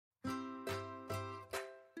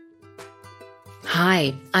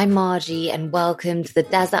Hi, I'm Margie and welcome to the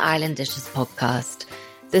Desert Island Dishes podcast.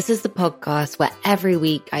 This is the podcast where every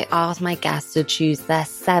week I ask my guests to choose their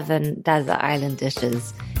 7 desert island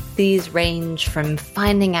dishes. These range from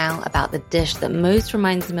finding out about the dish that most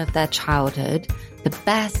reminds them of their childhood, the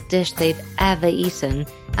best dish they've ever eaten,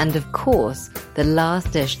 and of course, the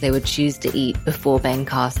last dish they would choose to eat before being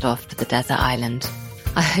cast off to the desert island.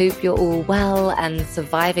 I hope you're all well and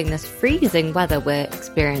surviving this freezing weather we're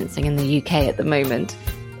experiencing in the UK at the moment.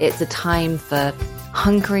 It's a time for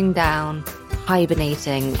hunkering down,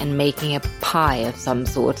 hibernating, and making a pie of some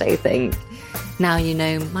sort, I think. Now you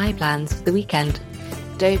know my plans for the weekend.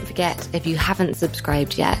 Don't forget, if you haven't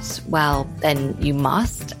subscribed yet, well, then you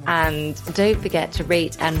must. And don't forget to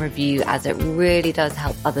rate and review, as it really does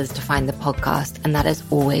help others to find the podcast, and that is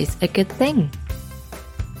always a good thing.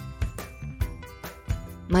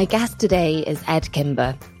 My guest today is Ed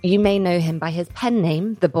Kimber. You may know him by his pen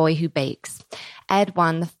name, The Boy Who Bakes. Ed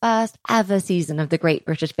won the first ever season of the Great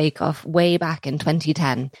British Bake Off way back in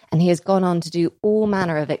 2010, and he has gone on to do all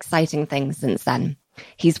manner of exciting things since then.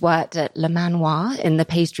 He's worked at Le Manoir in the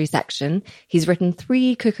pastry section. He's written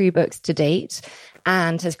 3 cookery books to date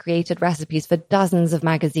and has created recipes for dozens of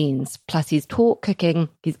magazines. Plus, he's taught cooking.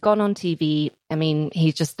 He's gone on TV. I mean,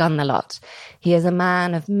 he's just done a lot. He is a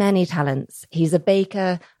man of many talents. He's a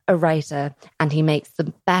baker, a writer, and he makes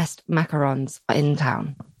the best macarons in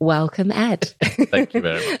town. Welcome, Ed. Thank you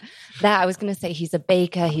very much. I was going to say he's a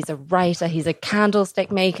baker, he's a writer, he's a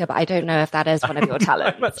candlestick maker, but I don't know if that is one of your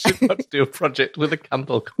talents. I'm actually about to do a project with a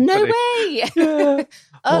candle company. No way! Yeah.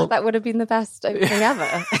 Well, that would have been the best opening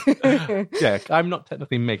ever. Yeah, I'm not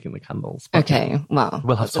technically making the candles. Okay, well.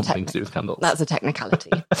 We'll have something to do with candles. That's a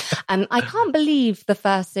technicality. I can't believe the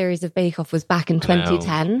first series of Bake Off was back in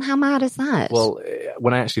 2010. How mad is that? Well,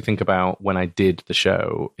 when I actually think about when I did the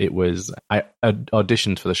show, I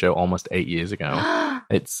auditioned for the show almost 8 years ago.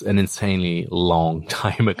 It's an insanely long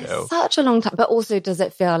time ago. It's such a long time. But also, does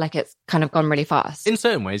it feel like it's kind of gone really fast? In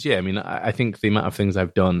certain ways, yeah. I mean, I think the amount of things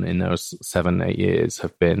I've done in those 7-8 years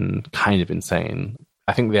have been kind of insane.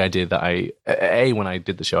 I think the idea that when I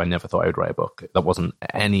did the show, I never thought I would write a book. That wasn't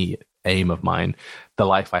any aim of mine. The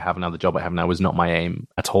life I have now, the job I have now, was not my aim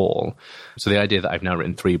at all. So the idea that I've now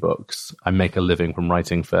written 3 books, I make a living from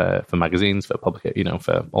writing for magazines, for public,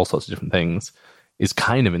 for all sorts of different things, is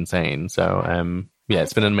kind of insane. So, yeah,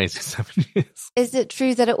 it's been an amazing 7 years. Is it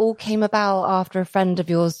true that it all came about after a friend of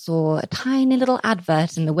yours saw a tiny little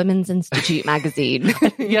advert in the Women's Institute magazine?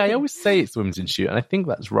 Yeah, I always say it's the Women's Institute, and I think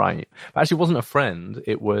that's right. But actually, it wasn't a friend.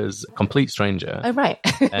 It was a complete stranger. Oh, right.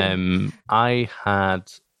 I had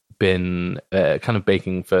been kind of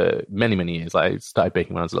baking for many, many years. I started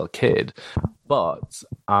baking when I was a little kid. But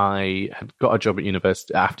I had got a job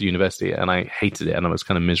at after university, and I hated it, and I was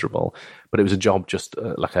kind of miserable. But it was a job just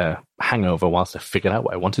like a hangover whilst I figured out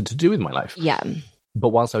what I wanted to do with my life. Yeah. But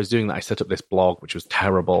whilst I was doing that, I set up this blog, which was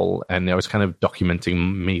terrible, and I was kind of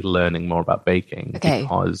documenting me learning more about baking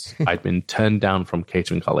because I'd been turned down from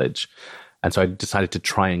catering college. And so I decided to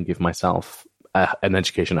try and give myself an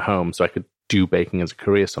education at home so I could do baking as a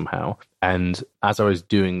career somehow. And as I was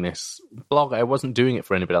doing this blog, I wasn't doing it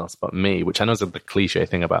for anybody else but me, which I know is the cliche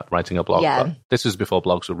thing about writing a blog. Yeah. But this was before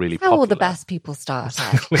blogs were really popular. How all the best people start.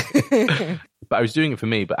 But I was doing it for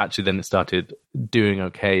me, but actually then it started doing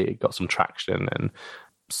okay. It got some traction, and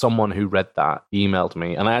someone who read that emailed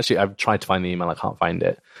me. And I've tried to find the email. I can't find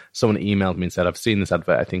it. Someone emailed me and said, "I've seen this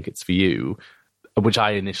advert. I think it's for you." Which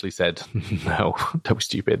I initially said, no, that was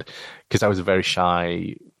stupid, because I was a very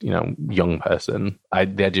shy, young person.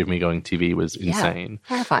 The idea of me going TV was insane.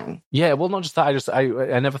 Yeah, terrifying. Yeah, well, not just that.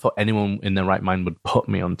 I never thought anyone in their right mind would put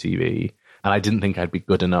me on TV. And I didn't think I'd be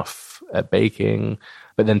good enough at baking.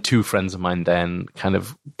 But then 2 friends of mine then kind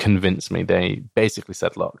of convinced me. They basically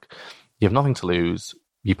said, look, you have nothing to lose.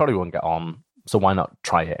 You probably won't get on. So why not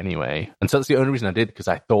try it anyway? And so that's the only reason I did, because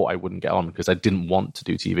I thought I wouldn't get on, because I didn't want to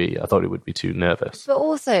do TV. I thought it would be too nervous. But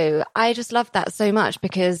also, I just love that so much,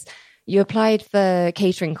 because you applied for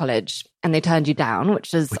catering college and they turned you down,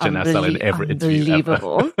 which is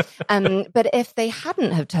unbelievable. But if they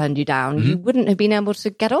hadn't have turned you down, you wouldn't have been able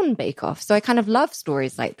to get on Bake Off. So I kind of love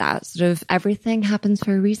stories like that. Sort of everything happens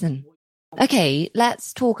for a reason. Okay,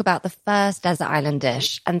 let's talk about the first desert island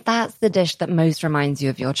dish. And that's the dish that most reminds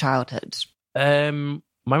you of your childhood. My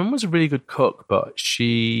mum was a really good cook, but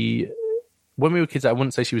she when we were kids, I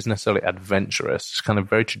wouldn't say she was necessarily adventurous. She's kind of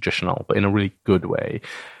very traditional, but in a really good way.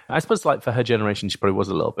 I suppose, like, for her generation, she probably was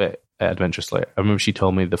a little bit adventurous. Like, I remember she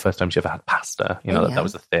told me the first time she ever had pasta, that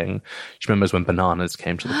was a thing. She remembers when bananas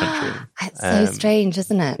came to the country. It's so strange,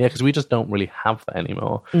 isn't it? Yeah, because we just don't really have that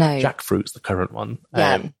anymore. No. Jackfruit's the current one.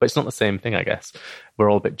 Yeah. But it's not the same thing, I guess.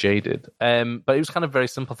 We're all a bit jaded. But it was kind of very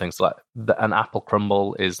simple things. Like, an apple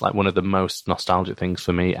crumble is, like, one of the most nostalgic things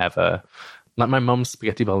for me ever. Like, my mum's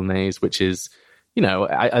spaghetti bolognese, which is...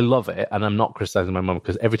 I love it, and I'm not criticizing my mum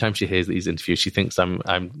because every time she hears these interviews, she thinks I'm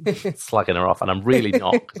slagging her off, and I'm really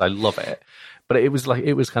not because I love it. But it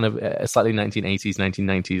was kind of a slightly 1980s,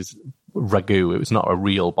 1990s ragu. It was not a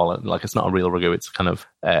real bolognese, like it's not a real ragu. It's kind of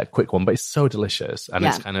a quick one, but it's so delicious, and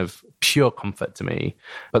it's kind of pure comfort to me.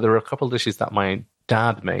 But there are a couple of dishes that my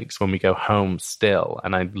dad makes when we go home still,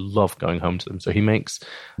 and I love going home to them. So he makes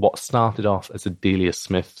what started off as a Delia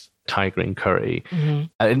Smith Thai green curry, and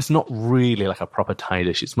it's not really like a proper Thai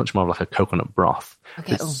dish. It's much more like a coconut broth.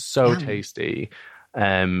 Okay. It's so tasty.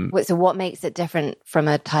 Wait, so what makes it different from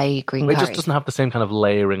a Thai green curry? It just doesn't have the same kind of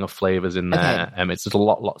layering of flavors in there. It's just a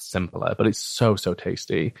lot simpler, but it's so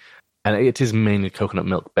tasty. And it is mainly coconut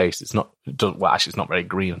milk based. It's not, well, actually, it's not very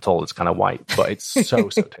green at all. It's kind of white, but it's so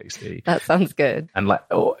tasty. That sounds good. And like,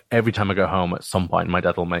 every time I go home at some point, my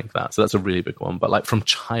dad will make that. So that's a really big one. But like from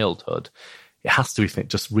childhood, it has to be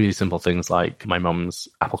just really simple things like my mum's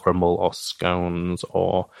apple crumble or scones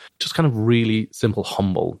or just kind of really simple,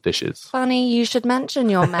 humble dishes. Funny, you should mention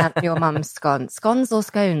your mum's scones. Scones or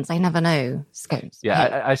scones? I never know. Scones.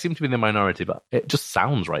 Yeah, I seem to be in the minority, but it just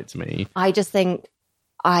sounds right to me. I just think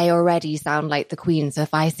I already sound like the Queen, so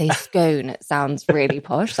if I say scone, it sounds really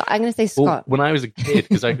posh. So I'm going to say scone. Well, when I was a kid,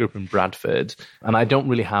 because I grew up in Bradford, and I don't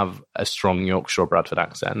really have a strong Yorkshire or Bradford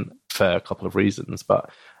accent for a couple of reasons,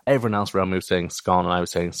 but everyone else around me was saying scone and I was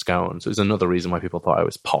saying scone. So it was another reason why people thought I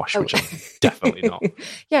was posh, which I'm definitely not.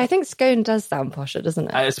 Yeah, I think scone does sound posher, doesn't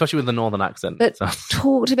it? Especially with the northern accent. But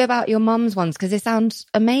talk to me about your mum's ones, because they sound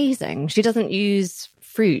amazing. She doesn't use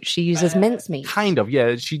fruit, she uses mincemeat. Kind of,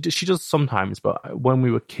 yeah. She does sometimes, but when we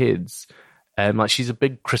were kids, like she's a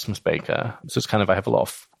big Christmas baker. So it's kind of, I have a lot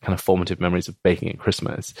of kind of formative memories of baking at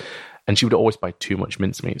Christmas. And she would always buy too much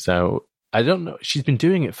mincemeat. So I don't know, she's been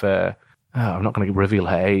doing it for... I'm not going to reveal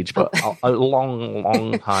her age, but a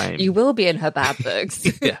long time. You will be in her bad books.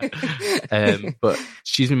 Yeah. But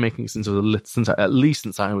she's been making it at least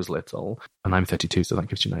since I was little, and I'm 32, so that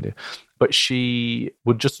gives you an idea. But she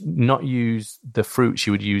would just not use the fruit.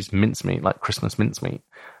 She would use mincemeat, like Christmas mincemeat.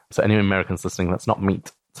 So any Americans listening, that's not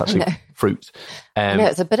meat. It's actually fruit. No,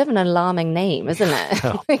 it's a bit of an alarming name, isn't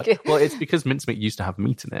it? Well, it's because mincemeat used to have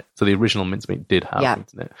meat in it. So the original mincemeat did have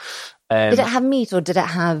meat in it. Did it have meat or did it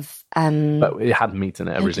have... But it had meat in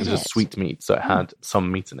it. Everything was sweet meat, so it had some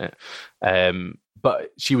meat in it.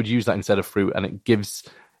 But she would use that instead of fruit, and it gives...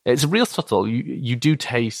 It's real subtle. You do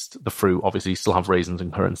taste the fruit. Obviously, you still have raisins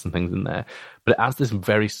and currants and things in there. But it adds this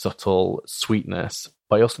very subtle sweetness.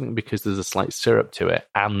 But I also think because there's a slight syrup to it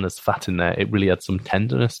and there's fat in there, it really adds some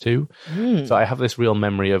tenderness too. So I have this real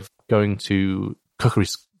memory of going to cookery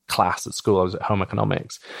class at school. I was at home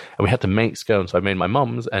economics and we had to make scones. So I made my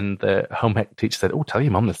mum's, and the home ec teacher said, tell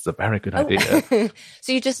your mum this is a very good idea.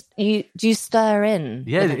 So you stir in?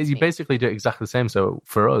 Yeah, you basically do exactly the same. So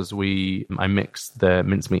for us, I mix the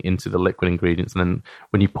mincemeat into the liquid ingredients, and then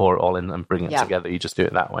when you pour it all in and bring it together, you just do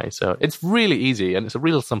it that way. So it's really easy and it's a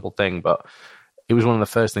real simple thing, but it was one of the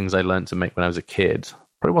first things I learned to make when I was a kid.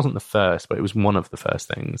 Probably wasn't the first, but it was one of the first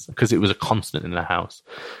things because it was a constant in the house.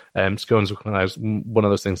 Scones were one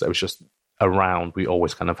of those things that was just around. We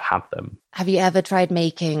always kind of had them. Have you ever tried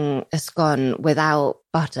making a scone without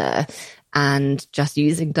butter and just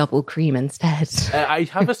using double cream instead? I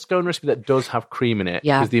have a scone recipe that does have cream in it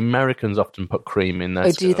because the Americans often put cream in their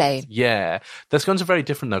scones. Do they? Yeah. Their scones are very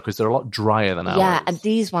different though because they're a lot drier than ours. Yeah, and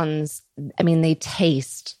these ones, I mean, they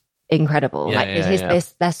taste... incredible.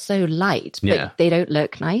 They're so light, but they don't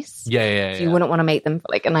look nice. So you wouldn't want to make them for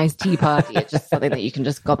like a nice tea party. It's just something that you can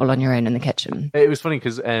just gobble on your own in the kitchen. It was funny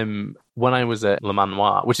because when I was at Le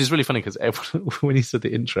Manoir, which is really funny because when he said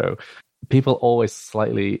the intro, people always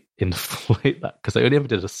slightly inflate that because I only ever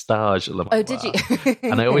did a stage at Le Manoir. Oh, did you?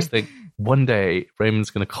 And I always think one day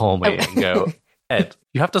Raymond's going to call me and go, Ed,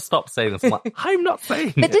 you have to stop saying this. I'm not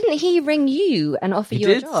saying But didn't he ring you and offer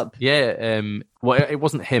you a job? Yeah. Well, it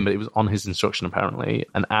wasn't him, but it was on his instruction, apparently.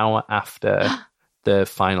 An hour after the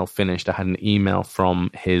final finished, I had an email from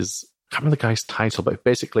his... I can't remember the guy's title, but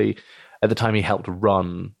basically, at the time, he helped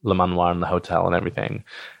run Le Manoir and the hotel and everything.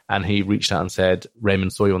 And he reached out and said,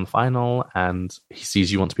 Raymond saw you on the final, and he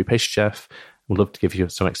sees you want to be pastry chef. We'd love to give you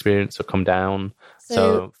some experience, so come down.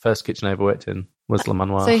 So first kitchen I ever worked in was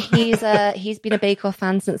Lamanuel. So he's been a Bake Off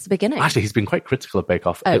fan since the beginning. Actually, he's been quite critical of Bake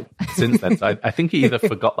Off since then. So I think he either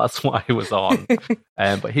forgot that's what I was on.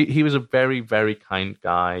 But he was a very, very kind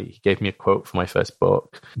guy. He gave me a quote for my first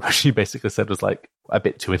book, which he basically said was like a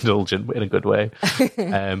bit too indulgent, but in a good way.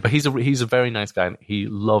 But he's a very nice guy. And he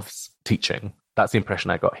loves teaching. That's the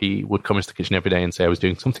impression I got. He would come into the kitchen every day and say I was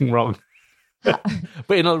doing something wrong.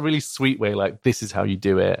 But in a really sweet way, like, this is how you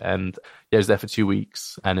do it. And I was there for 2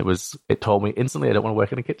 weeks, and it told me instantly I don't want to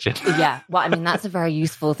work in a kitchen. Yeah, well, I mean, that's a very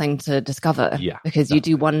useful thing to discover. Yeah, because you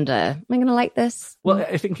do wonder, am I going to like this? Well,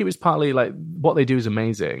 I think it was partly like what they do is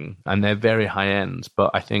amazing, and they're very high end.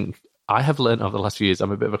 But I think I have learned over the last few years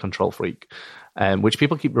I'm a bit of a control freak, which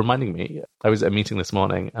people keep reminding me. I was at a meeting this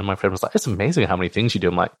morning, and my friend was like, "It's amazing how many things you do."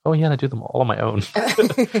 I'm like, "Oh yeah, I do them all on my own."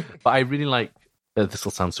 But I really like. This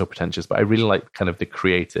will sound so pretentious, but I really like kind of the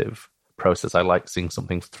creative process. I like seeing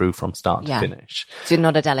something through from start to finish. So you're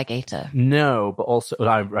not a delegator? No, but also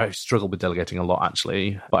I struggle with delegating a lot,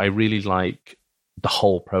 actually. But I really like the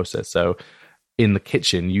whole process. So in the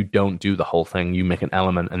kitchen, you don't do the whole thing. You make an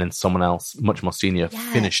element, and then someone else, much more senior,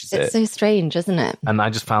 finishes it. It's so strange, isn't it? And I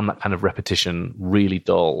just found that kind of repetition really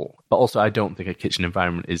dull. But also, I don't think a kitchen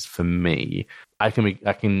environment is for me. I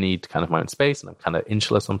can need kind of my own space, and I'm kind of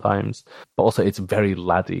insular sometimes. But also, it's a very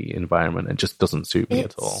laddie environment. It just doesn't suit me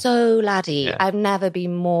at all. So laddie. Yeah. I've never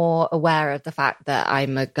been more aware of the fact that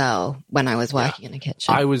I'm a girl when I was working in a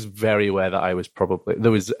kitchen. I was very aware that I was probably there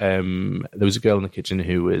was a girl in the kitchen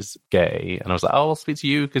who was gay, and I was like, "Oh, I'll speak to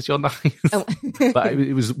you because you're nice." Oh. But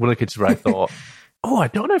it was one of the kitchens where I thought, "Oh, I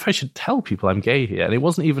don't know if I should tell people I'm gay here," and it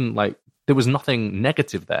wasn't even like there was nothing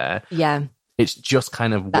negative there. Yeah. It's just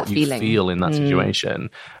kind of what you feel in that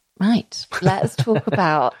situation. Right. Let's talk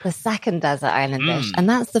about the second desert island dish. And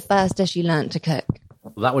that's the first dish you learned to cook.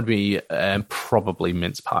 That would be probably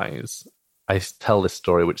mince pies. I tell this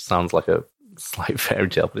story, which sounds like a slight fairy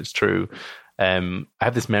tale, but it's true. I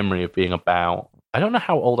have this memory of being about, I don't know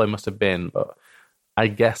how old I must have been, but I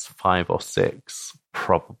guess 5 or 6,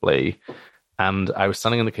 probably. And I was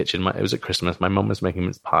standing in the kitchen. It was at Christmas. My mum was making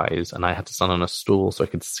mince pies, and I had to stand on a stool so I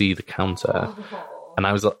could see the counter. And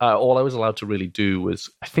I was all I was allowed to really do was,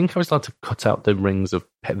 I think I was allowed to cut out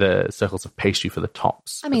the circles of pastry for the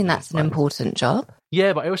tops. I mean, that's an important job.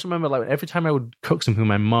 Yeah, but I always remember, like, every time I would cook something with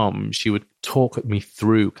my mum, she would talk me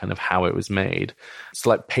through kind of how it was made.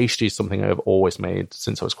 So, like, pastry is something I've always made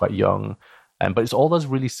since I was quite young. But it's all those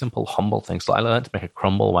really simple, humble things. So I learned to make a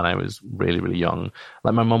crumble when I was really, really young.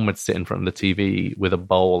 Like, my mum would sit in front of the TV with a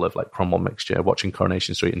bowl of like crumble mixture, watching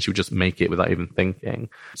Coronation Street, and she would just make it without even thinking.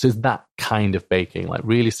 So it's that kind of baking, like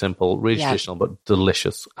really simple, really traditional, but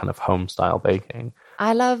delicious kind of home style baking.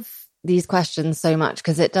 I love these questions so much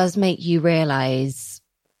because it does make you realize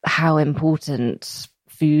how important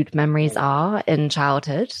food memories are in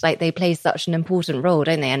childhood. Like, they play such an important role,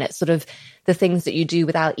 don't they? And it's sort of the things that you do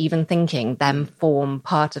without even thinking then form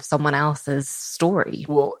part of someone else's story.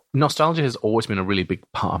 Well, nostalgia has always been a really big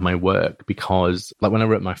part of my work because, like, when I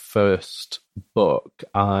wrote my first book,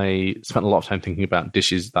 I spent a lot of time thinking about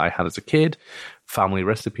dishes that I had as a kid, family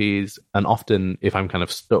recipes, and often if I'm kind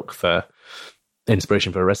of stuck for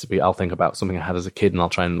inspiration for a recipe, I'll think about something I had as a kid and I'll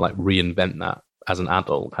try and like reinvent that as an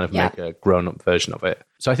adult, kind of make a grown-up version of it.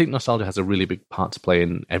 So I think nostalgia has a really big part to play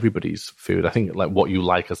in everybody's food. I think like what you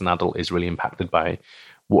like as an adult is really impacted by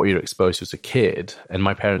what you're exposed to as a kid. And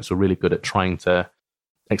my parents were really good at trying to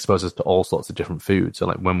expose us to all sorts of different foods. So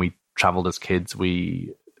like when we traveled as kids,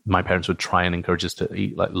 my parents would try and encourage us to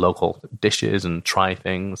eat like local dishes and try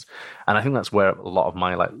things. And I think that's where a lot of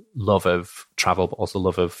my like love of travel, but also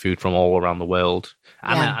love of food from all around the world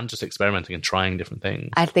and just experimenting and trying different things.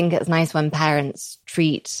 I think it's nice when parents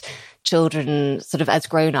treat children sort of as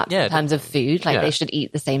grown-ups in terms of food. Like they should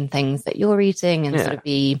eat the same things that you're eating and sort of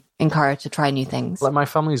be encouraged to try new things. Like my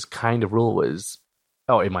family's kind of rule was,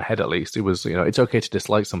 in my head at least, it was, it's okay to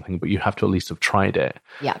dislike something, but you have to at least have tried it.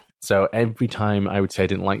 Yeah. So every time I would say I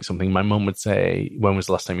didn't like something, my mum would say, "When was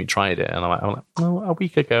the last time you tried it?" And I'm like, "Oh, a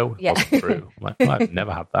week ago." It wasn't true. I'm like, I've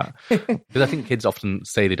never had that. Because I think kids often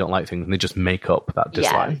say they don't like things and they just make up that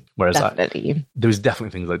dislike. Whereas there was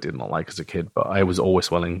definitely things I did not like as a kid, but I was always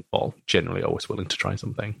generally always willing to try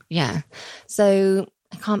something. Yeah. So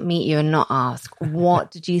I can't meet you and not ask,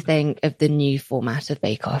 what did you think of the new format of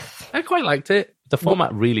Bake Off? I quite liked it. The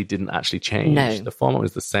format really didn't actually change. No. The format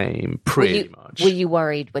was the same, pretty much. Were you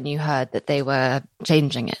worried when you heard that they were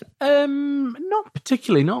changing it? Not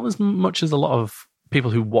particularly. Not as much as a lot of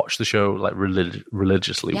people who watch the show like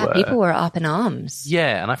religiously were. People were up in arms.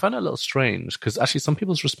 Yeah, and I found it a little strange because actually some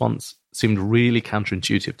people's response seemed really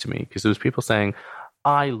counterintuitive to me because there was people saying,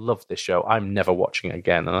 I love this show. I'm never watching it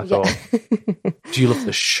again. And I thought, do you love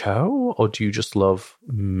the show or do you just love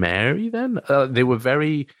Mary then? They were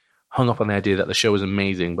very hung up on the idea that the show was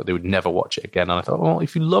amazing, but they would never watch it again. And I thought, well,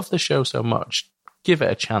 if you love the show so much, give it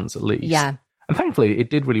a chance at least. Yeah. And thankfully, it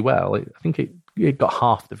did really well. I think it got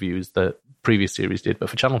half the views that previous series did, but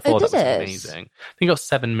for Channel 4, that was amazing. I think it got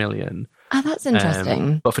 7 million. Oh, that's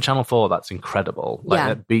interesting. But for Channel 4, that's incredible.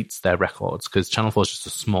 That beats their records because Channel 4 is just a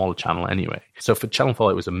smaller channel anyway. So for Channel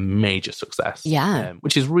 4, it was a major success. Yeah.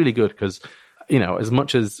 Which is really good because, as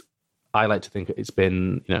much as I like to think it's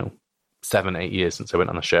been, 7-8 years since I went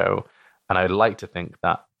on a show, and I like to think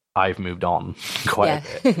that I've moved on quite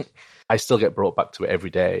a bit. I still get brought back to it every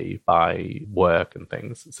day by work and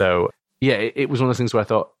things. So yeah, it was one of those things where I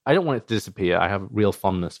thought, I don't want it to disappear. I have real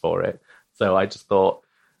fondness for it. So I just thought,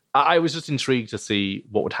 I was just intrigued to see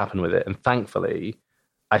what would happen with it. And thankfully,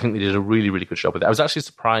 I think they did a really, really good job with it. I was actually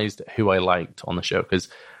surprised at who I liked on the show because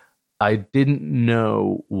I didn't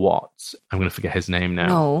know what, I'm going to forget his name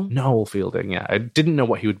now. Noel Fielding, yeah. I didn't know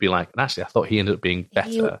what he would be like. And actually, I thought he ended up being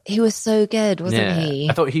better. He was so good, wasn't he?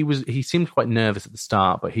 I thought he seemed quite nervous at the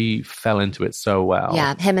start, but he fell into it so well.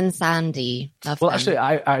 Yeah, him and Sandy. Actually,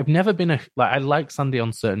 I've never been I like Sandy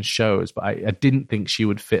on certain shows, but I didn't think she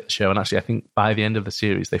would fit the show. And actually, I think by the end of the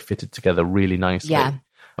series, they fitted together really nicely. Yeah.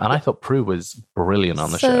 And I thought Prue was brilliant on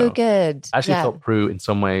the show. So good. I actually thought Prue, in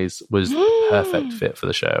some ways, was the perfect fit for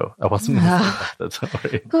the show. I wasn't going to say that, don't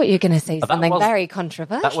worry. I thought you were going to say something very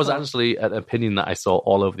controversial. That was actually an opinion that I saw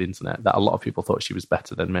all over the internet, that a lot of people thought she was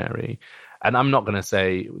better than Mary. And I'm not going to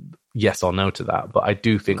say yes or no to that, but I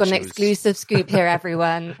do think Got an exclusive scoop here,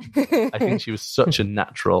 everyone. I think she was such a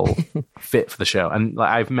natural fit for the show. And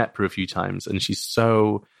I've met Prue a few times, and she's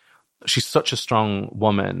such a strong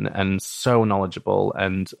woman and so knowledgeable,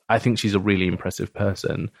 and I think she's a really impressive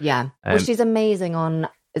person. Yeah. Well, she's amazing on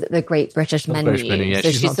the Great British Menu. Yeah, so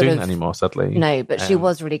she's not doing that anymore, sadly. No, but she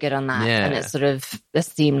was really good on that. Yeah. And this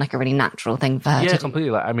seemed like a really natural thing for her to do.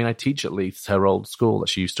 Completely. I teach at Leeds, her old school that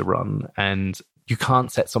she used to run, and you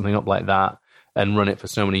can't set something up like that and run it for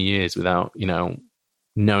so many years without,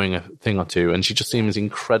 knowing a thing or two. And she just seems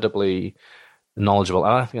incredibly knowledgeable,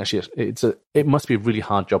 and I think actually it must be a really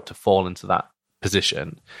hard job to fall into that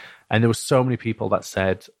position. And there were so many people that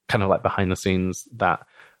said, kind of like behind the scenes, that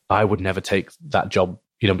I would never take that job,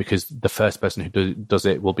 because the first person who does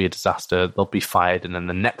it will be a disaster. They'll be fired, and then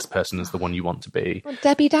the next person is the one you want to be. Well,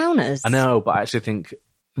 Debbie Downers. I know, but I actually think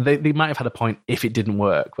they might have had a point if it didn't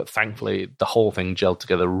work. But thankfully, the whole thing gelled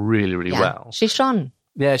together really, really well. She shone.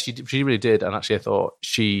 Yeah, she really did, and actually, I thought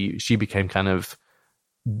she became kind of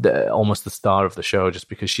almost the star of the show, just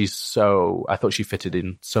because I thought she fitted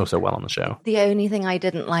in so well on the show. The only thing I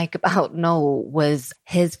didn't like about Noel was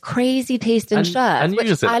his crazy taste in shirts,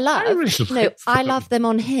 which I love. I love them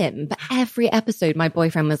on him, but every episode my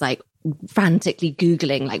boyfriend was like frantically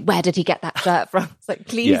Googling, like, where did he get that shirt from? It's like,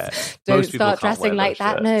 please don't start dressing like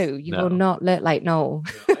that. Shirts. No, you will not look like Noel.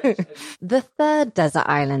 The third desert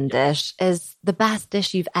island dish is the best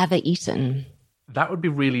dish you've ever eaten. That would be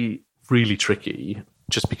really, really tricky,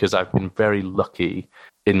 just because I've been very lucky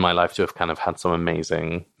in my life to have kind of had some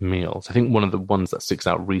amazing meals. I think one of the ones that sticks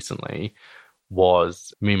out recently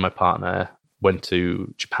was me and my partner went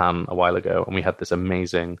to Japan a while ago, and we had this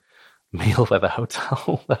amazing meal at the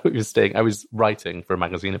hotel that we were staying. I was writing for a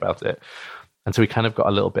magazine about it. And so we kind of got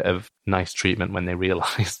a little bit of nice treatment when they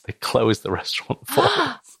realized they closed the restaurant for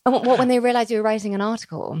us. What, when they realized you were writing an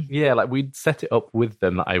article? Yeah, like we'd set it up with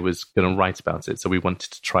them that I was going to write about it. So we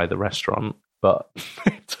wanted to try the restaurant, but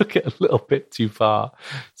it took it a little bit too far.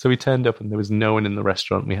 So we turned up and there was no one in the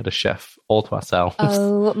restaurant. We had a chef all to ourselves.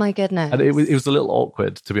 Oh my goodness. And it was a little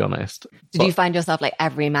awkward, to be honest. Did you find yourself like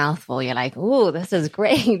every mouthful, you're like, oh, this is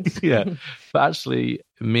great. Yeah. But actually,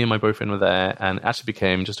 me and my boyfriend were there, and it actually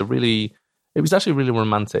became just it was actually a really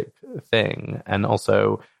romantic thing. And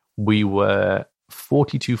also we were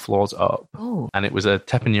 42 floors up, and it was a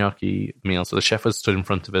teppanyaki meal. So the chef was stood in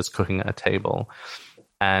front of us cooking at a table.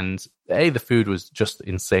 And the food was just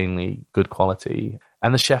insanely good quality.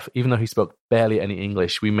 And the chef, even though he spoke barely any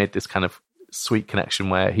English, we made this kind of sweet connection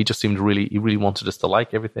where he just seemed he really wanted us to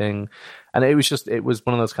like everything. And it was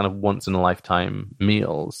one of those kind of once in a lifetime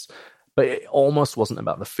meals. But it almost wasn't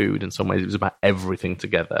about the food in some ways. It was about everything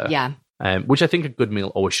together. Yeah. Which I think a good meal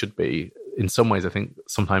always should be. In some ways, I think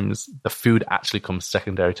sometimes the food actually comes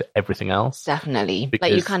secondary to everything else. Definitely.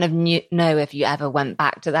 Like you kind of know if you ever went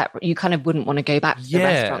back to that, you kind of wouldn't want to go back to the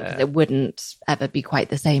restaurant because it wouldn't ever be quite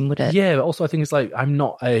the same, would it? Yeah, but also I think it's like, I'm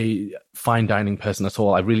not a fine dining person at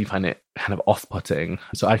all. I really find it kind of off-putting.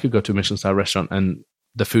 So I could go to a Michelin star restaurant and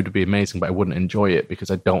the food would be amazing, but I wouldn't enjoy it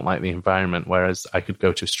because I don't like the environment. Whereas I could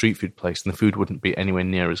go to a street food place and the food wouldn't be anywhere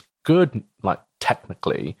near as good, like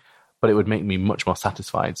technically, but it would make me much more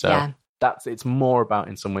satisfied. So it's more about,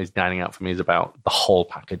 in some ways, dining out for me is about the whole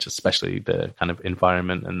package, especially the kind of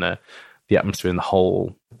environment and the atmosphere and the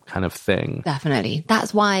whole kind of thing. Definitely.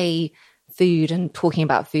 That's why food and talking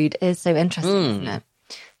about food is so interesting, isn't it?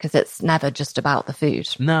 Because it's never just about the food.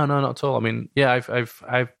 No, not at all. I mean, yeah,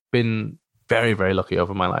 I've been very, very lucky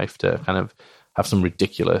over my life to kind of have some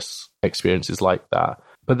ridiculous experiences like that.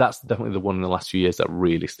 But that's definitely the one in the last few years that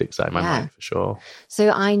really sticks out in my mind, for sure.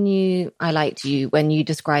 So I knew I liked you when you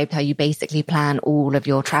described how you basically plan all of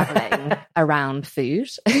your traveling around food.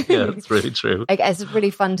 Yeah, that's really true. I guess it's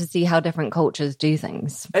really fun to see how different cultures do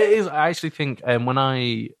things. It is. I actually think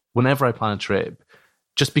whenever I plan a trip,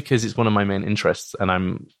 just because it's one of my main interests and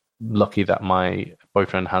I'm lucky that my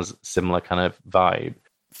boyfriend has similar kind of vibe,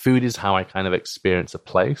 food is how I kind of experience a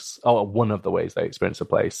place, or one of the ways I experience a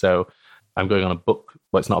place. So I'm going on a book.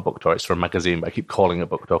 Well, it's not a book tour, it's for a magazine, but I keep calling it a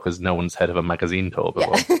book tour because no one's heard of a magazine tour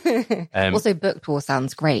before. Also, book tour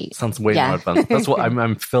sounds great. Sounds way more advanced. That's what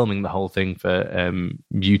I'm filming the whole thing for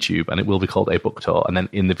YouTube, and it will be called a book tour. And then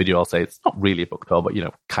in the video, I'll say it's not really a book tour, but,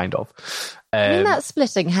 kind of. I mean, that's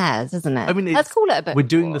splitting hairs, isn't it? I mean, let's call it a book We're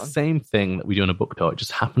doing tour. the same thing that we do on a book tour. It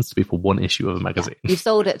just happens to be for one issue of a magazine. You've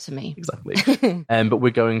sold it to me. Exactly. But we're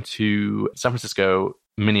going to San Francisco,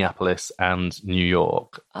 Minneapolis, and New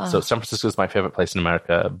York. So San Francisco is my favorite place in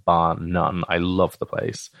America, bar none. I love the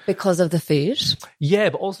place. Because of the food? Yeah,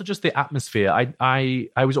 but also just the atmosphere. I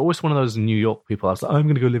was always one of those New York people. I was like, I'm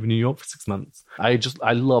going to go live in New York for 6 months. I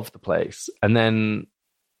love the place. And then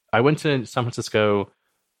I went to San Francisco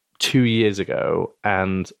 2 years ago,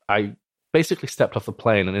 and I basically stepped off the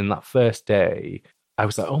plane, and in that first day, I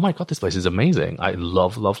was like, oh my God, this place is amazing. I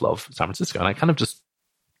love, love, love San Francisco. And I kind of just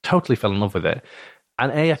totally fell in love with it.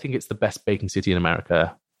 And I think it's the best baking city in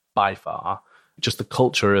America by far. Just the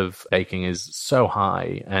culture of baking is so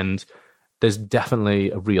high, and there's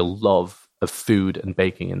definitely a real love of food and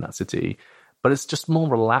baking in that city. But it's just more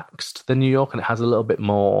relaxed than New York, and it has a little bit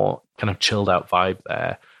more kind of chilled out vibe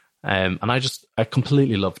there. And I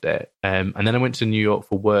completely loved it. And then I went to New York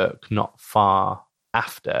for work not far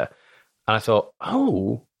after. And I thought,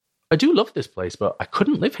 oh, I do love this place, but I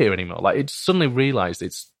couldn't live here anymore. Like, it suddenly realized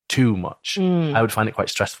it's too much. I would find it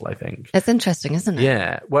quite stressful, I think. It's interesting, isn't it?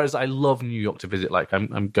 Yeah. Whereas I love New York to visit. Like,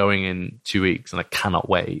 I'm going in 2 weeks and I cannot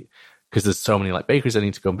wait because there's so many like bakeries I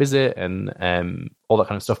need to go and visit and all that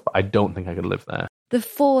kind of stuff. But I don't think I could live there. The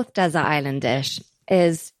fourth desert island dish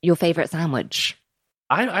is your favorite sandwich.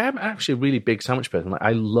 I am actually a really big sandwich person. Like,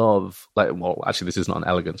 I love, actually, this is not an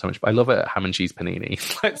elegant sandwich, but I love a ham and cheese panini.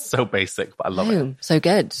 It's so basic, but I love it. So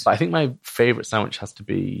good. But I think my favorite sandwich has to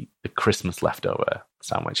be the Christmas leftover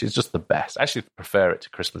sandwich. It's just the best. I actually prefer it to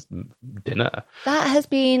Christmas dinner. That has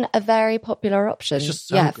been a very popular option. It's just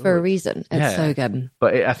so good. For a reason. It's so good.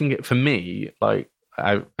 But I think for me, like,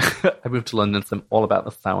 I moved to London, so I'm all about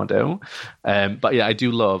the sourdough. But yeah, I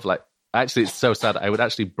do love, like, actually, it's so sad. I would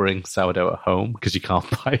actually bring sourdough at home because you can't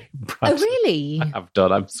buy bread. Oh, really? I've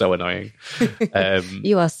done. I'm so annoying.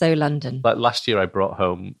 You are so London. Like last year, I brought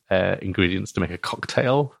home ingredients to make a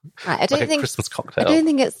cocktail. I don't think Christmas cocktail. I don't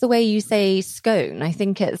think it's the way you say scone. I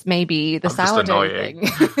think it's maybe the sourdough thing.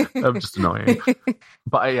 I'm just annoying.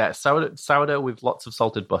 But yeah, sourdough with lots of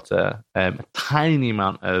salted butter, a tiny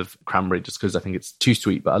amount of cranberry, just because I think it's too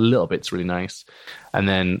sweet, but a little bit's really nice. And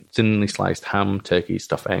then thinly sliced ham, turkey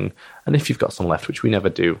stuffing. And if you've got some left, which we never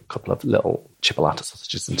do, a couple of little chipolata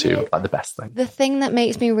sausages into, like the best thing. The thing that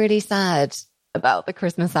makes me really sad about the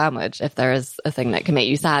Christmas sandwich, if there is a thing that can make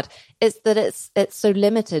you sad, is that it's so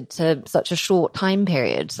limited to such a short time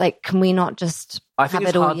period. Like, can we not just have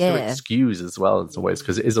it all year? I think it's hard to excuse as well in some ways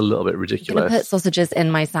because it is a little bit ridiculous. I'm going to put sausages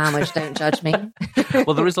in my sandwich, don't judge me.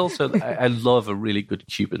 Well, there is also, I love a really good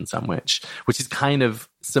Cuban sandwich, which is kind of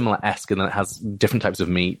similar-esque, and then it has different types of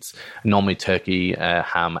meats, normally turkey,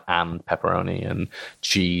 ham, and pepperoni, and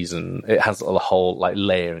cheese, and it has a whole like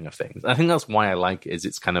layering of things. And I think that's why I like it, is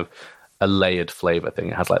it's kind of a layered flavor thing.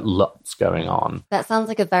 It has like lots going on. That sounds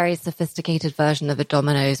like a very sophisticated version of a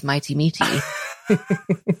Domino's Mighty Meaty.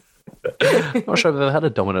 I'm not sure if I've ever had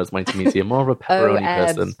a Domino's Mighty Meaty. I'm more of a pepperoni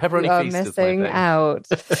person. Pepperoni feast is my thing. Out.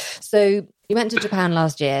 So you went to Japan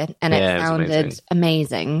last year and it sounded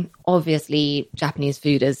amazing. Obviously, Japanese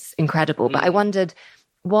food is incredible, but I wondered,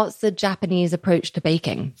 what's the Japanese approach to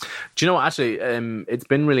baking? Do you know what? Actually, it's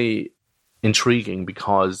been really intriguing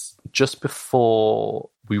because just before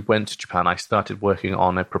we went to Japan, I started working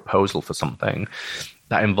on a proposal for something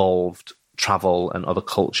that involved travel and other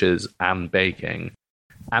cultures and baking.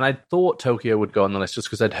 And I thought Tokyo would go on the list just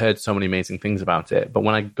because I'd heard so many amazing things about it. But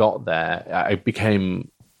when I got there, I became,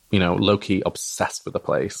 low-key obsessed with the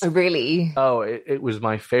place. Oh, really? Oh, it was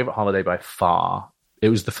my favorite holiday by far. It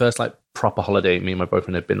was the first proper holiday me and my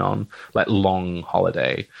boyfriend had been on, long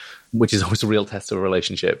holiday, which is always a real test of a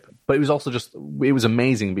relationship. But it was also it was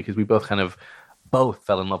amazing because we both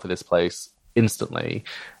fell in love with this place instantly.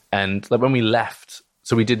 And when we left,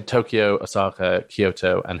 so we did Tokyo, Osaka,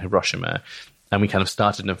 Kyoto, and Hiroshima, and we kind of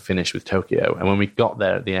started and finished with Tokyo. And when we got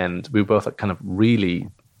there at the end, we were both kind of really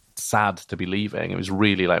sad to be leaving. It was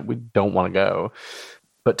really we don't want to go.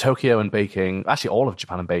 But Tokyo and baking, actually all of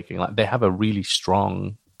Japan and baking, they have a really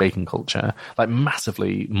strong baking culture,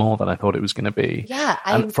 massively more than I thought it was going to be. Yeah.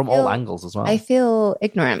 And from all angles as well. I feel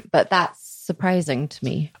ignorant, but that's surprising to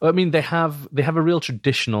me. I mean, they have a real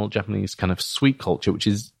traditional Japanese kind of sweet culture, which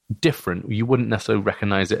is different. You wouldn't necessarily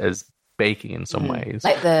recognize it as baking in some ways.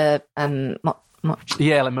 Like the mochi.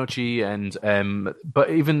 Yeah, like mochi and but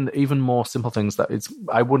even more simple things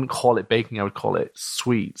I wouldn't call it baking, I would call it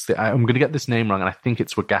sweets. I'm going to get this name wrong, and I think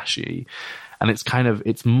it's wagashi. And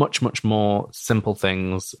it's much more simple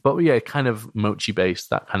things, but yeah, kind of mochi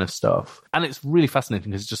based, that kind of stuff. And it's really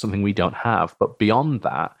fascinating because it's just something we don't have. But beyond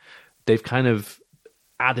that, they've kind of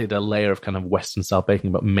added a layer of kind of Western style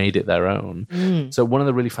baking, but made it their own. So one of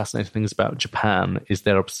the really fascinating things about Japan is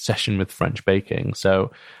their obsession with French baking.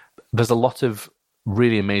 So there's a lot of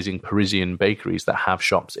really amazing Parisian bakeries that have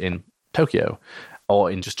shops in Tokyo or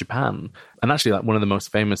in just Japan. And actually, one of the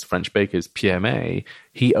most famous French bakers, Pierre May,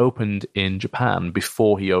 he opened in Japan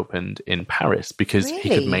before he opened in Paris because he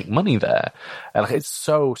could make money there. And it's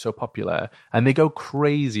so popular. And they go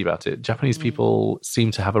crazy about it. Japanese people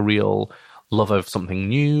seem to have a real love of something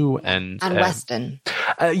new and Western.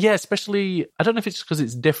 Yeah, especially, I don't know if it's just because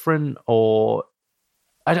it's different or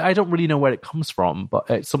I don't really know where it comes from, but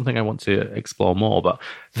it's something I want to explore more. But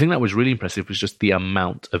the thing that was really impressive was just the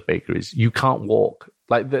amount of bakeries. You can't walk.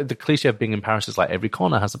 The cliche of being in Paris is every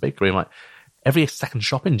corner has a bakery. And every second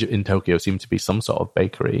shop in Tokyo seemed to be some sort of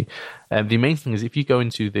bakery. The amazing thing is if you go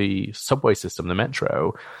into the subway system, the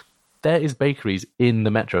metro, there is bakeries in the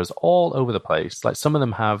metros all over the place. Some of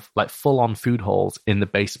them have full-on food halls in the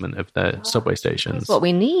basement of the subway stations. That's what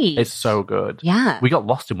we need. It's so good. Yeah. We got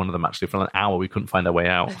lost in one of them actually for an hour. We couldn't find our way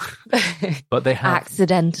out. But they have...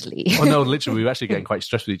 Accidentally. Oh no, literally, we were actually getting quite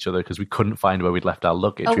stressed with each other because we couldn't find where we'd left our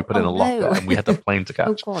luggage. We put it in a locker and we had the plane to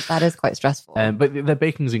catch. Oh God, that is quite stressful. But their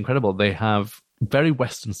baking is incredible. They have very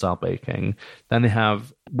Western style baking. Then they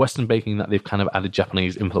have Western baking that they've kind of added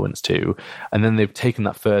Japanese influence to. And then they've taken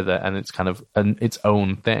that further and it's kind of its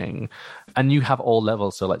own thing. And you have all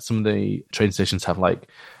levels. So some of the train stations have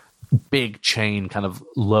big chain, kind of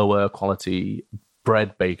lower quality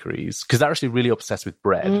bread bakeries because they're actually really obsessed with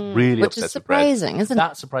bread. Which is surprising, isn't it?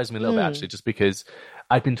 That surprised me a little bit actually, just because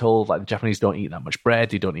I've been told the Japanese don't eat that much bread,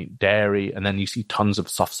 they don't eat dairy, and then you see tons of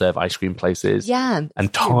soft serve ice cream places, and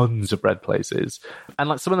tons of bread places,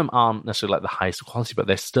 and some of them aren't necessarily the highest quality, but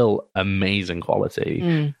they're still amazing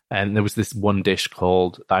quality. And there was this one dish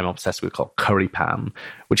that I'm obsessed with called curry pan,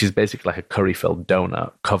 which is basically a curry filled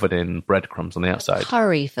donut covered in breadcrumbs on the outside.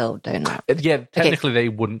 Curry filled donut. Yeah, technically they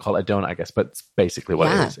wouldn't call it a donut, I guess, but it's basically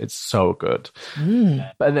what it is. It's so good.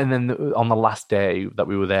 But then on the last day that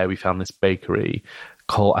we were there, we found this bakery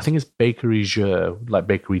called, I think it's Bakery Jour,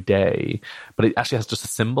 Bakery Day, but it actually has just a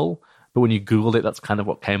symbol. But when you Googled it, that's kind of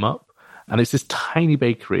what came up. And it's this tiny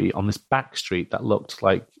bakery on this back street that looked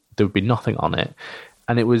like there would be nothing on it.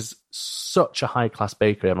 And it was such a high-class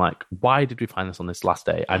bakery. I'm like, why did we find this on this last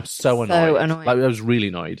day? I'm so annoyed. I was really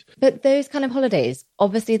annoyed. But those kind of holidays,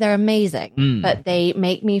 obviously they're amazing, but they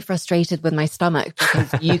make me frustrated with my stomach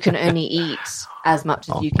because you can only eat as much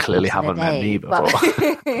as you can clearly eat haven't in a met day. me before.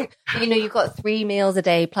 But, you've got 3 meals a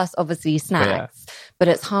day plus obviously snacks, but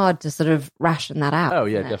it's hard to sort of ration that out. Oh,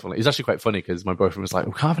 yeah, definitely. It's actually quite funny because my boyfriend was like,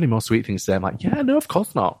 we can't have any more sweet things today. I'm like, yeah, no, of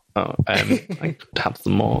course not. I could have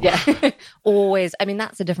some more. Yeah, always. I mean,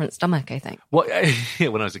 that's a different stomach, I think. Well,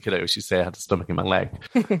 when I was a kid, I used to say I had a stomach in my leg.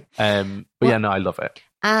 But yeah, no, I love it.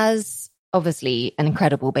 As obviously an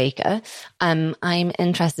incredible baker, I'm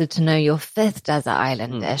interested to know your 5th desert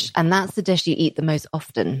island dish, and that's the dish you eat the most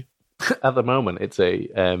often. At the moment, it's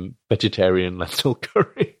a vegetarian lentil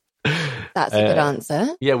curry. That's a good answer.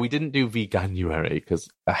 Yeah, we didn't do veganuary because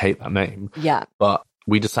I hate that name. Yeah. But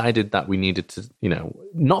we decided that we needed to,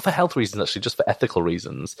 not for health reasons, actually, just for ethical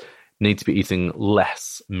reasons, need to be eating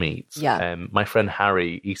less meat. Yeah. My friend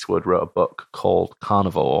Harry Eastwood wrote a book called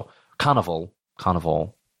Carnival.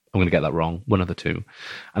 I'm going to get that wrong. One of the two.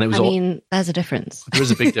 And it was there's a difference. There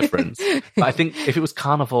is a big difference. But I think if it was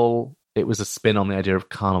Carnival, it was a spin on the idea of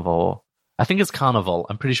carnivore. I think it's Carnival.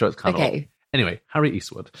 I'm pretty sure it's Carnival. Okay. Anyway, Harry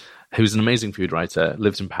Eastwood, who's an amazing food writer,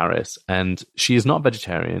 lives in Paris, and she is not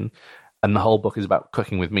vegetarian, and the whole book is about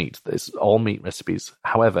cooking with meat. It's all meat recipes.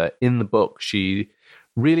 However, in the book, she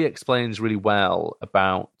really explains really well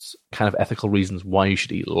about kind of ethical reasons why you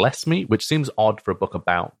should eat less meat, which seems odd for a book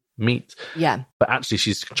about meat. Yeah. But actually,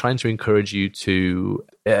 she's trying to encourage you to,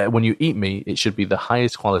 when you eat meat, it should be the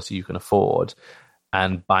highest quality you can afford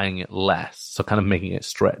and buying it less. So kind of making it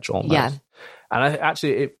stretch almost. Yeah. And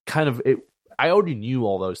I already knew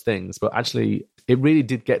all those things, but actually it really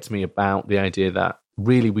did get to me about the idea that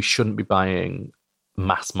really we shouldn't be buying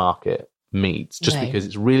mass market meats just because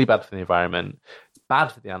it's really bad for the environment, it's bad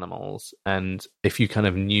for the animals. And if you kind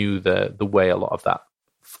of knew the way a lot of that,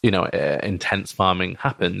 intense farming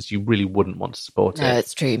happens, you really wouldn't want to support it. No,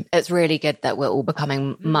 it's true. It's really good that we're all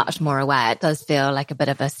becoming much more aware. It does feel like a bit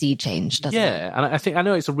of a sea change, doesn't it? Yeah, and I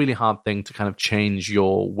know it's a really hard thing to kind of change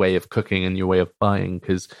your way of cooking and your way of buying,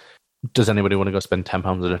 because does anybody want to go spend £10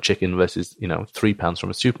 on a chicken versus, £3 from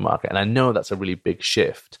a supermarket? And I know that's a really big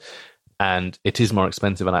shift, and it is more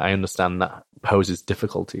expensive, and I understand that poses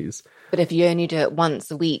difficulties. But if you only do it once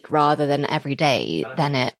a week rather than every day,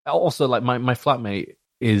 then it... Also, like my flatmate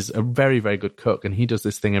is a very, very good cook, and he does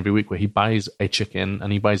this thing every week where he buys a chicken,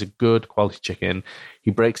 and he buys a good quality chicken,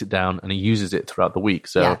 he breaks it down, and he uses it throughout the week.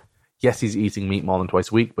 So, yes, he's eating meat more than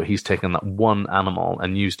twice a week, but he's taken that one animal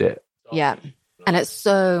and used it. Yeah. And it's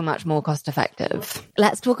so much more cost effective.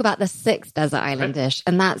 Let's talk about the sixth desert island dish,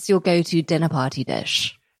 and that's your go-to dinner party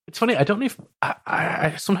dish. It's funny, I don't know if...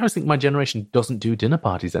 I sometimes think my generation doesn't do dinner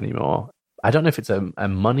parties anymore. I don't know if it's a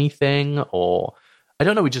money thing, or... I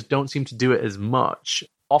don't know, we just don't seem to do it as much.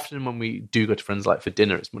 Often when we do go to friends like for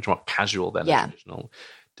dinner, it's much more casual than a traditional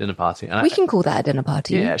dinner party. And we can call that a dinner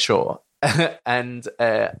party. Yeah, sure. And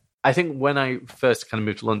I think when I first kind of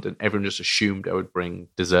moved to London, everyone just assumed I would bring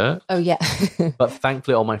dessert. Oh, yeah. But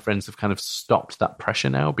thankfully, all my friends have kind of stopped that pressure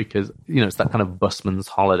now, because, it's that kind of busman's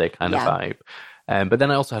holiday kind of vibe. But then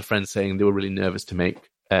I also had friends saying they were really nervous to make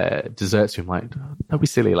desserts. I'm like, don't be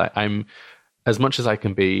silly. Like, I'm, as much as I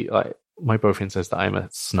can be, like, my boyfriend says that I'm a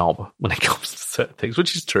snob when it comes to certain things,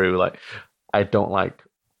 which is true. Like, I don't like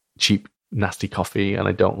cheap, nasty coffee, and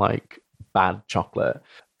I don't like bad chocolate.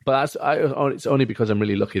 But it's only because I'm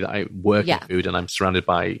really lucky that I work in food and I'm surrounded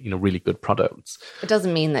by, really good products. It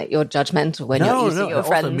doesn't mean that you're judgmental when you're using your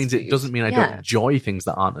friends' food. It doesn't mean I don't enjoy things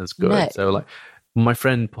that aren't as good. No. So, like, my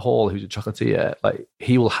friend Paul, who's a chocolatier, like,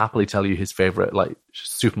 he will happily tell you his favorite, like,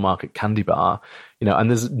 supermarket candy bar,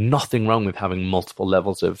 and there's nothing wrong with having multiple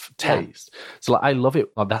levels of taste. So, like, I love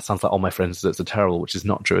it. Well, that sounds like all my friends desserts are terrible, which is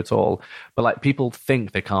not true at all. But, like, people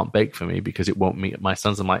think they can't bake for me because it won't meet my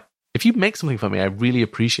standards. I'm like, if you make something for me, I really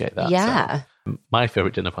appreciate that. Yeah. So, my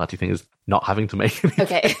favorite dinner party thing is not having to make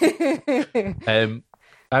anything. Okay.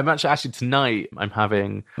 I'm actually tonight, I'm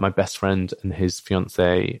having my best friend and his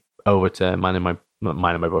fiance over to mine and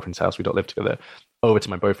my boyfriend's house. We don't live together. Over to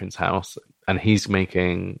my boyfriend's house, and he's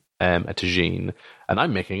making a tagine, and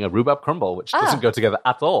I'm making a rhubarb crumble, which doesn't go together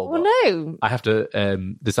at all. Well, no. I have to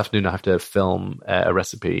this afternoon. I have to film a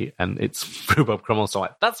recipe, and it's rhubarb crumble. So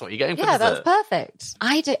that's what you're getting for dessert. Yeah, that's perfect.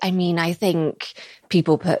 I think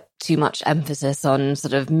people put too much emphasis on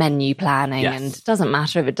sort of menu planning, and it doesn't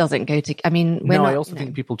matter if it doesn't go to. I also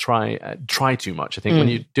think people try too much. I think when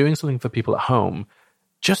you're doing something for people at home,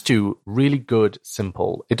 just do really good,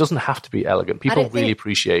 simple. It doesn't have to be elegant. People really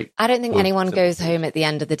appreciate. I don't think anyone goes home at the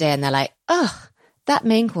end of the day and they're like, oh, that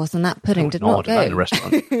main course and that pudding did not go. That in a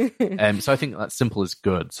restaurant. So I think that simple is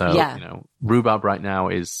good. So, rhubarb right now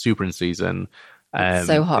is super in season. It's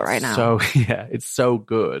so hot right now. So, it's so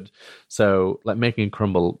good. So, like, making a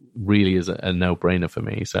crumble really is a no-brainer for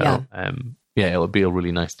me. So, it'll be a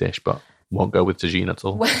really nice dish, but won't go with tagine at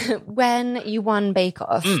all. When you won Bake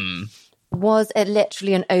Off... Was it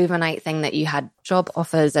literally an overnight thing that you had job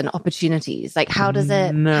offers and opportunities? Like, how does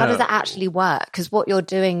it actually work? Because what you're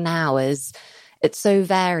doing now it's so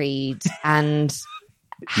varied, and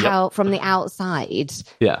from the outside,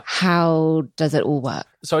 how does it all work?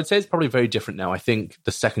 So I'd say it's probably very different now. I think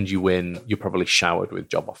the second you win, you're probably showered with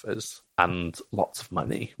job offers and lots of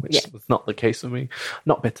money, which was not the case for me.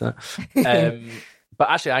 Not bitter. But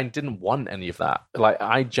actually, I didn't want any of that. Like,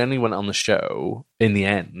 I genuinely went on the show in the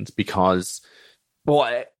end because,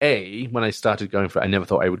 well, when I started going for it, I never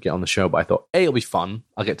thought I would get on the show, but I thought, it'll be fun.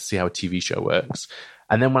 I'll get to see how a TV show works.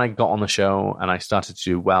 And then when I got on the show and I started to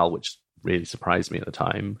do well, which really surprised me at the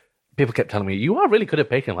time, people kept telling me, you are really good at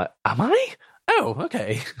baking. I'm like, am I? Oh,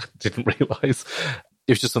 okay. Didn't realize.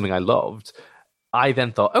 It was just something I loved. I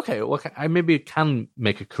then thought, okay, well, I maybe can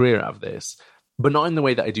make a career out of this. but not in the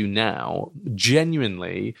way that I do now.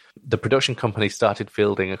 Genuinely, the production company started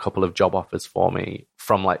fielding a couple of job offers for me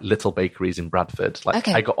from like little bakeries in Bradford. Like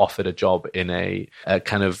I got offered a job in a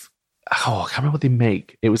kind of, I can't remember what they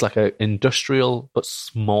make. It was like an industrial but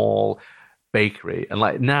small bakery. And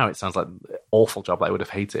like now it sounds like an awful job that I would have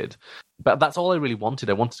hated. But that's all I really wanted.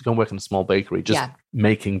 I wanted to go and work in a small bakery, just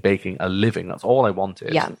making baking a living. That's all I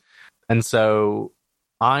wanted. Yeah. And so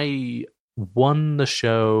I won the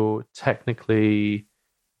show technically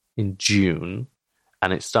in June,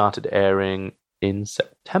 and it started airing in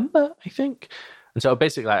September, I think. And so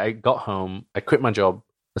basically I got home, I quit my job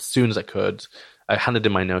as soon as I could. I handed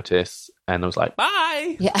in my notice and I was like,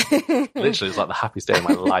 bye. Yeah. Literally, it was like the happiest day of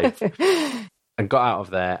my life. I got out of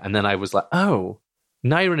there, and then I was like, oh,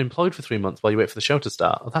 now you're unemployed for 3 months while you wait for the show to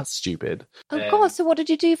start. Oh, that's stupid. Oh, God. So what did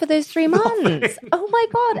you do for those 3 months? Oh, my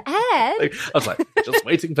God, Ed. I was like, just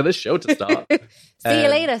waiting for this show to start. See you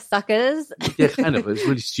later, suckers. Yeah, kind of. It was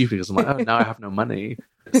really stupid because I'm like, oh, now I have no money.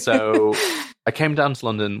 So I came down to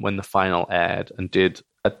London when the final aired and did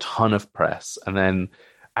a ton of press. And then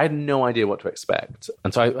I had no idea what to expect.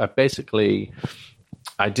 And so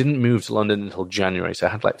I didn't move to London until January. So I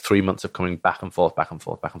had like 3 months of coming back and forth.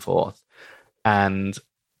 And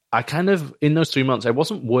I kind of, in those 3 months, I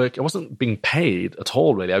wasn't being paid at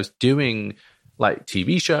all, really. I was doing like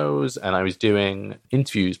TV shows and I was doing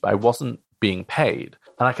interviews, but I wasn't being paid.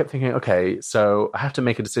 And I kept thinking, okay, so I have to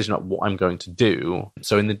make a decision about what I'm going to do.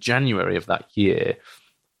 So in the January of that year,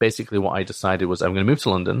 basically what I decided was I'm going to move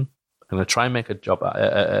to London. I'm going to try and make a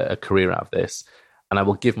career out of this. And I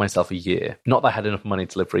will give myself a year. Not that I had enough money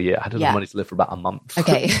to live for a year. I had enough money to live for about a month.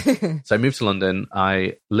 Okay. So I moved to London.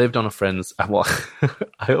 I lived on a friend's... Well,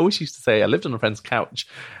 I always used to say I lived on a friend's couch.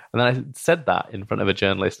 And then I said that in front of a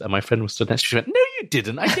journalist. And my friend was stood next to me. She went, no, you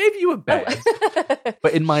didn't. I gave you a bed.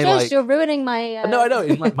 But in my Shush, you're ruining my... No, I know.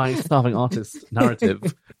 In like my starving artist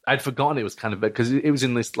narrative, I'd forgotten it was kind of... Because it was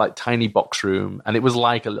in this like tiny box room. And it was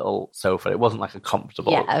like a little sofa. It wasn't like a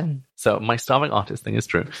comfortable... Yeah. So my starving artist thing is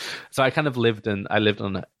true. So I kind of lived on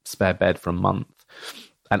a spare bed for a month.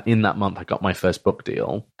 And in that month, I got my first book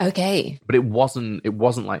deal. Okay. But it wasn't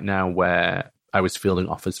like now where I was fielding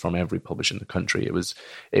offers from every publisher in the country. It was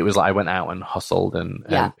like I went out and hustled and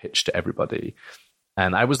pitched to everybody.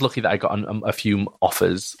 And I was lucky that I got a few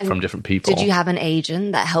offers from different people. Did you have an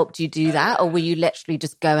agent that helped you do that? Or were you literally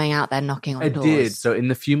just going out there knocking on doors? I did. So in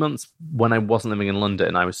the few months when I wasn't living in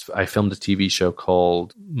London, I filmed a TV show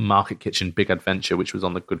called Market Kitchen Big Adventure, which was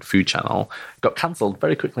on the Good Food channel. Got cancelled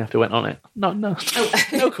very quickly after I went on it. No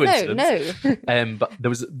coincidence. No. But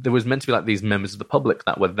there was meant to be like these members of the public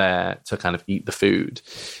that were there to kind of eat the food.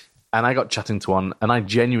 And I got chatting to one, and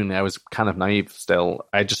I was kind of naive still.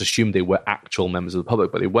 I just assumed they were actual members of the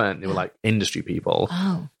public, but they weren't. They were like industry people.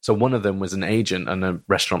 Oh. So one of them was an agent and a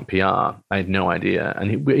restaurant PR. I had no idea. And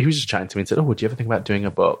he was just chatting to me and said, oh, do you ever think about doing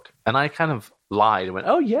a book? And I kind of lied and went,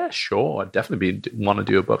 oh, yeah, sure. I'd definitely want to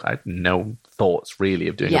do a book. I had no thoughts really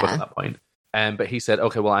of doing a book at that point. But he said,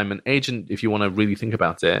 okay, well, I'm an agent if you want to really think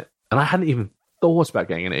about it. And I hadn't even thought about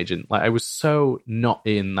getting an agent. Like I was so not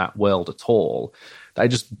in that world at all that I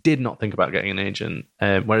just did not think about getting an agent.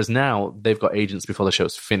 Whereas now they've got agents before the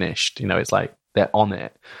show's finished. You know, it's like they're on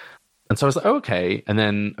it. And so I was like, oh, okay. And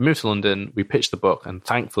then I moved to London. We pitched the book. And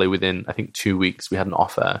thankfully within, I think, 2 weeks, we had an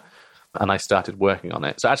offer. And I started working on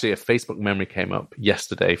it. So actually a Facebook memory came up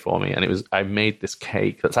yesterday for me. And I made this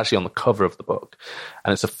cake that's actually on the cover of the book.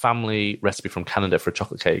 And it's a family recipe from Canada for a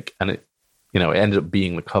chocolate cake. And it ended up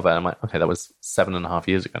being the cover. I'm like, okay, that was 7.5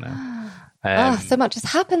 years ago now. So much has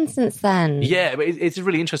happened since then. Yeah, but it's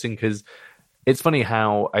really interesting because it's funny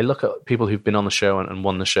how I look at people who've been on the show and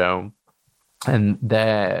won the show, and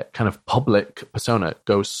their kind of public persona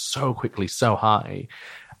goes so quickly, so high.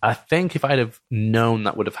 I think if I'd have known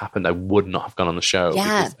that would have happened, I would not have gone on the show.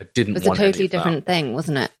 Yeah, because I didn't want it was a totally any of that. different thing,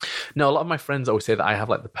 wasn't it? No, a lot of my friends always say that I have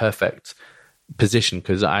like the perfect position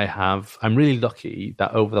because I'm really lucky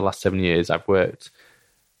that over the last 7 years I've worked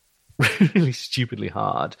really stupidly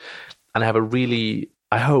hard, and I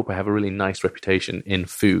hope I have a really nice reputation in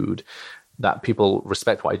food, that people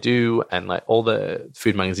respect what I do, and like all the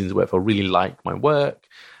food magazines I work for really like my work,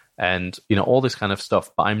 and all this kind of stuff.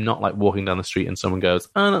 But I'm not like walking down the street and someone goes,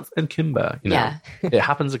 oh, that's Ed Kimber. Yeah. It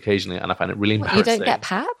happens occasionally, and I find it really embarrassing. You don't get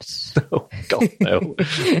papped? Oh God, no.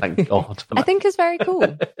 Thank God. I think it's very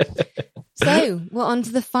cool. So we're on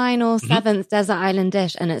to the final seventh desert island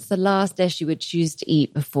dish, and it's the last dish you would choose to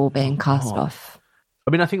eat before being cast off.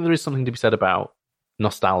 I mean, I think there is something to be said about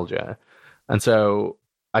nostalgia. And so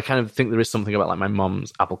I kind of think there is something about like my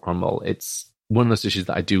mum's apple crumble. It's one of those dishes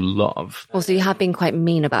that I do love. Also, you have been quite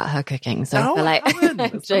mean about her cooking, so No, I feel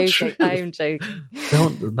like I'm joking. I'm joking.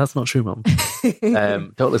 That's not true, Mum.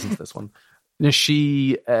 Don't listen to this one.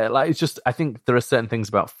 She it's just, I think there are certain things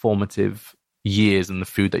about formative years and the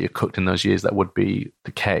food that you cooked in those years that would be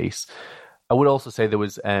the case. I would also say there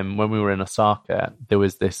was when we were in Osaka, there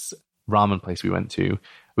was this ramen place we went to.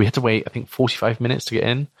 We had to wait, I think, 45 minutes to get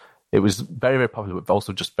in. It was very, very popular, but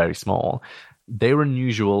also just very small. They were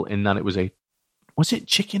unusual in that it was was it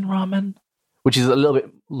chicken ramen? Which is a little bit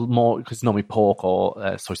more, because it's normally pork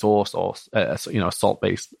or soy sauce or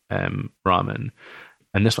salt-based ramen.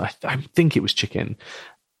 And this one, I think it was chicken,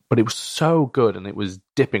 but it was so good, and it was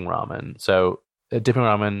dipping ramen. So dipping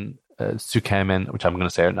ramen, tsukemen, which I'm going to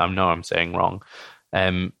say, I know I'm saying wrong,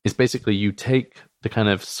 is basically you take the kind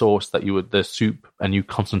of sauce that the soup, and you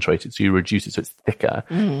concentrate it, so you reduce it so it's thicker,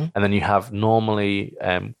 and then you have normally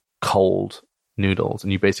cold noodles,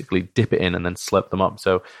 and you basically dip it in and then slurp them up.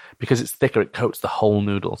 So because it's thicker, it coats the whole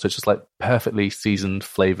noodle, so it's just like perfectly seasoned,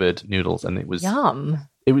 flavored noodles. And it was yum.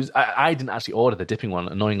 It was. I didn't actually order the dipping one.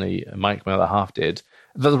 Annoyingly, Mike, my other half, did.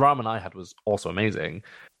 The ramen I had was also amazing.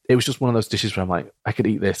 It was just one of those dishes where I'm like, I could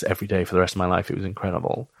eat this every day for the rest of my life. It was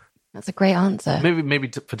incredible. That's a great answer. Maybe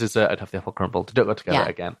for dessert, I'd have the apple crumble. They don't go together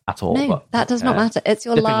again at all. No, but that does not matter. It's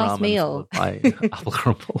your last meal. Apple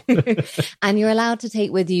crumble. And you're allowed to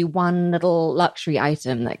take with you one little luxury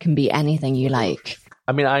item that can be anything you like.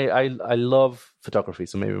 I mean, I love photography,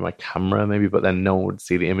 so maybe my camera, but then no one would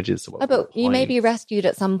see the images. So but you may be rescued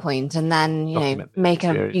at some point, and then, make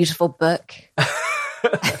a beautiful book.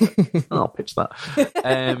 I'll pitch that.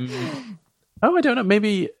 I don't know.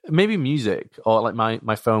 Maybe music, or like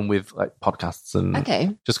my phone with like podcasts, and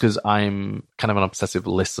just because I'm kind of an obsessive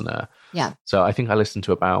listener. Yeah. So I think I listen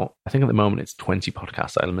to at the moment it's 20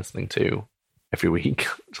 podcasts I'm listening to every week,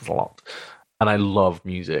 which is a lot. And I love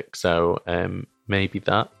music, so maybe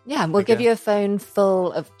that. Yeah, we'll give you a phone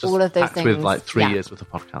full of just all of those things. With like 3 years worth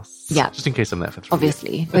of podcasts. Yeah. Just in case I'm there for 3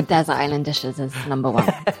 Obviously, years. with Desert Island Dishes as number one.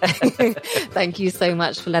 Thank you so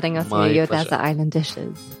much for letting us hear your pleasure. Desert Island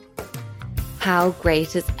dishes. How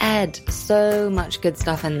great is Ed? So much good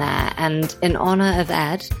stuff in there. And in honor of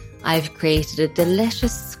Ed, I've created a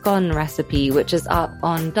delicious scone recipe, which is up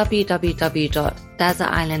on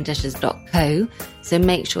www.desertislanddishes.co. So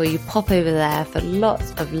make sure you pop over there for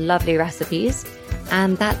lots of lovely recipes.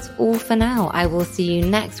 And that's all for now. I will see you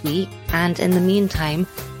next week. And in the meantime,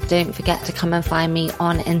 don't forget to come and find me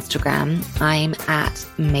on Instagram. I'm at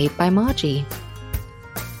Made by Margie.